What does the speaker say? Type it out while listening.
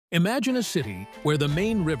Imagine a city where the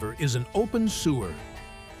main river is an open sewer.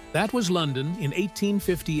 That was London in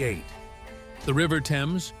 1858. The River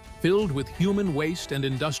Thames, filled with human waste and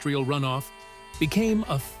industrial runoff, became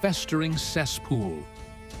a festering cesspool.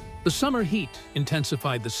 The summer heat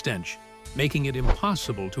intensified the stench, making it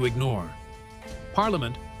impossible to ignore.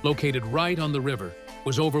 Parliament, located right on the river,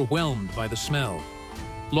 was overwhelmed by the smell.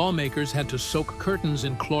 Lawmakers had to soak curtains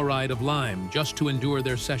in chloride of lime just to endure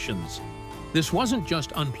their sessions. This wasn't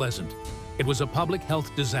just unpleasant, it was a public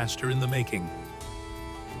health disaster in the making.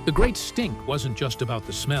 The Great Stink wasn't just about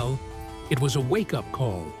the smell, it was a wake-up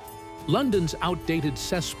call. London's outdated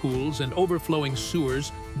cesspools and overflowing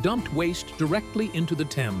sewers dumped waste directly into the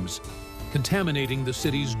Thames, contaminating the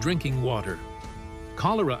city's drinking water.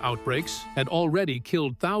 Cholera outbreaks had already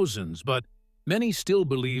killed thousands, but many still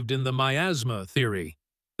believed in the miasma theory,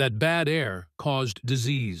 that bad air caused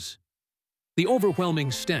disease. The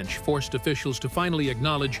overwhelming stench forced officials to finally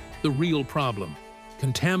acknowledge the real problem: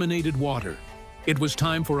 contaminated water. It was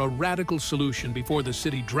time for a radical solution before the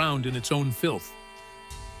city drowned in its own filth.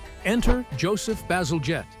 Enter Joseph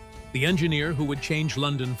Bazalgette, the engineer who would change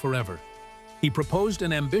London forever. He proposed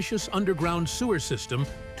an ambitious underground sewer system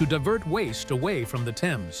to divert waste away from the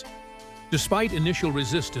Thames. Despite initial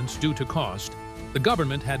resistance due to cost, the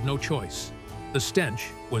government had no choice. The stench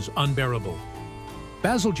was unbearable.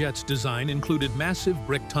 Bazalgette's design included massive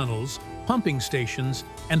brick tunnels, pumping stations,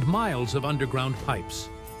 and miles of underground pipes.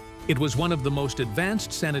 It was one of the most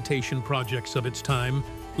advanced sanitation projects of its time,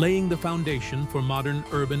 laying the foundation for modern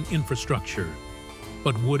urban infrastructure.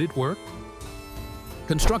 But would it work?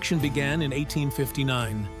 Construction began in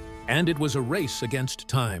 1859, and it was a race against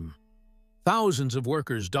time. Thousands of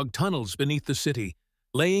workers dug tunnels beneath the city,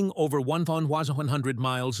 laying over 100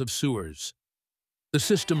 miles of sewers. The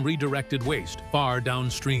system redirected waste far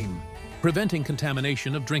downstream, preventing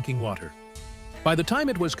contamination of drinking water. By the time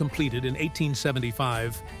it was completed in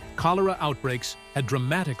 1875, cholera outbreaks had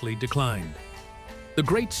dramatically declined. The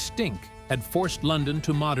Great Stink had forced London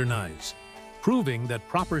to modernize, proving that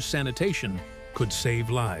proper sanitation could save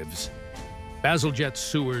lives. Bazalgette's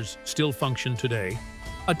sewers still function today,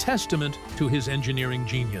 a testament to his engineering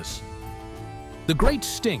genius. The Great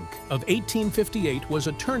Stink of 1858 was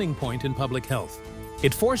a turning point in public health.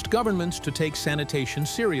 It forced governments to take sanitation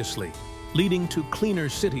seriously, leading to cleaner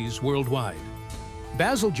cities worldwide.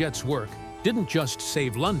 Bazalgette's work didn't just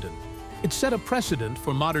save London, it set a precedent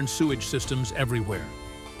for modern sewage systems everywhere.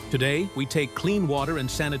 Today, we take clean water and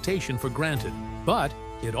sanitation for granted, but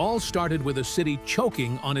it all started with a city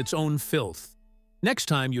choking on its own filth. Next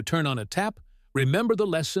time you turn on a tap, remember the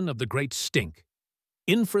lesson of the Great Stink.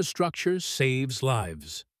 Infrastructure saves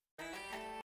lives.